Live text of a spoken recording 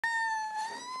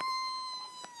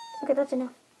Okay, that's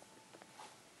enough.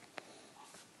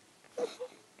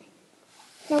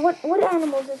 Now, what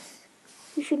animal is this?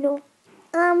 You should know.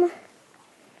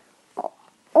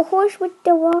 A horse with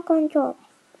the rock on top.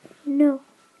 No.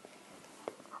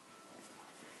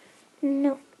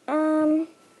 No. A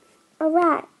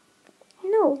rat.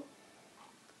 No.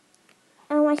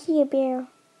 I see a bear.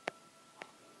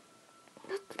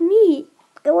 That's me.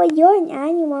 Well, you're an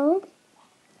animal.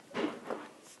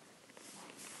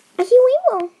 I see a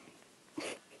rainbow.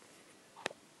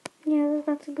 Yeah,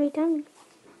 that's a great timing.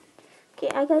 Okay,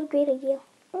 I got a great idea.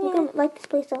 You're gonna light this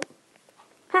place up.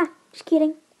 Ha! Just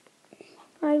kidding.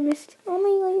 I missed. Oh my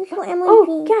god, you're so Emily.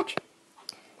 Oh, catch!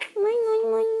 My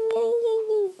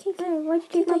Hey, why'd you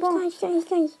take my ball?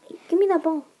 Guys. Give me that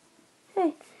ball.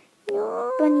 Hey,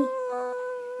 No. bunny.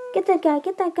 Get that guy,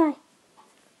 get that guy.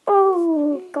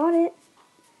 Oh, got it.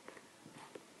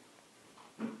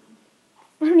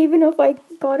 I don't even know if I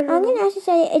got it or I'm not. gonna ask you,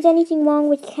 say, is anything wrong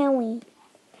with Kelly?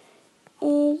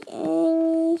 Is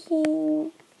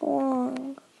anything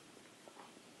wrong?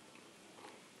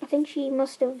 I think she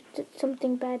must have did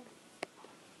something bad.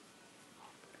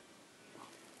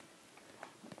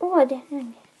 Oh,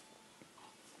 dang.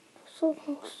 So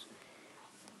close.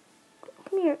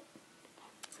 Come here.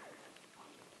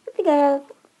 I think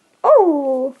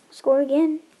oh! Score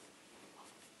again.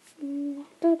 Is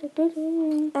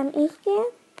there?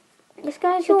 This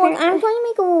guy's So I'm apparently... trying to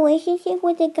make a relationship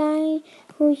with a guy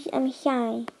who's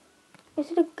shy.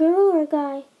 Is it a girl or a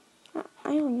guy?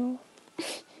 I don't know.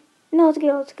 No, it's a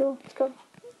girl, it's a girl, it's a girl.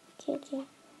 Okay.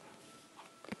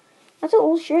 That's an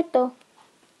old shirt though.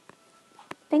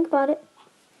 Think about it.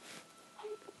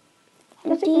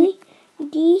 That's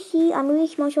DC, I'm really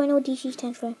smart, so I know what DC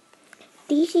stands for.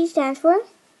 DC stands for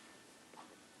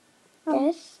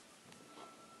this.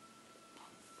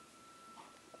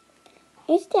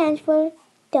 It stands for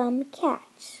dumb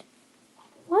cats.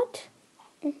 What?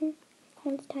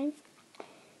 One time.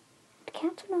 The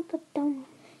cats are not that dumb.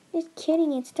 Just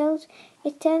kidding. It stands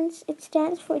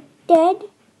for dead.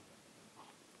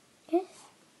 Yes.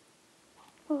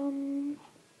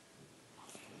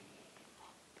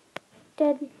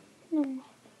 Dead. No.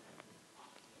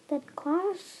 Dead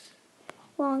class.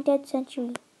 Wrong. Dead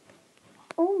century.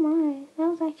 Oh my, that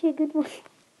was actually a good one.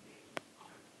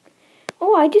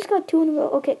 Oh, I just got 2 in a row.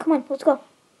 Okay, come on, let's go.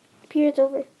 Period's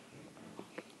over.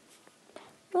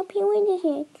 What period is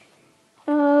it?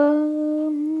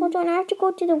 Hold on, I have to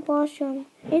go to the washroom.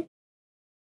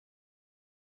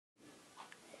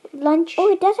 Lunch. Oh,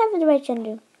 it does have the red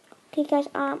gender. Okay, guys,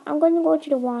 I'm going to go to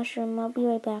the washroom. I'll be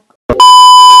right back.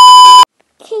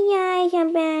 Okay, guys,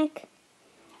 I'm back.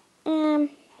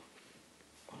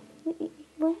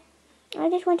 What? I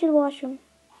just went to the washroom.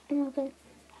 Okay.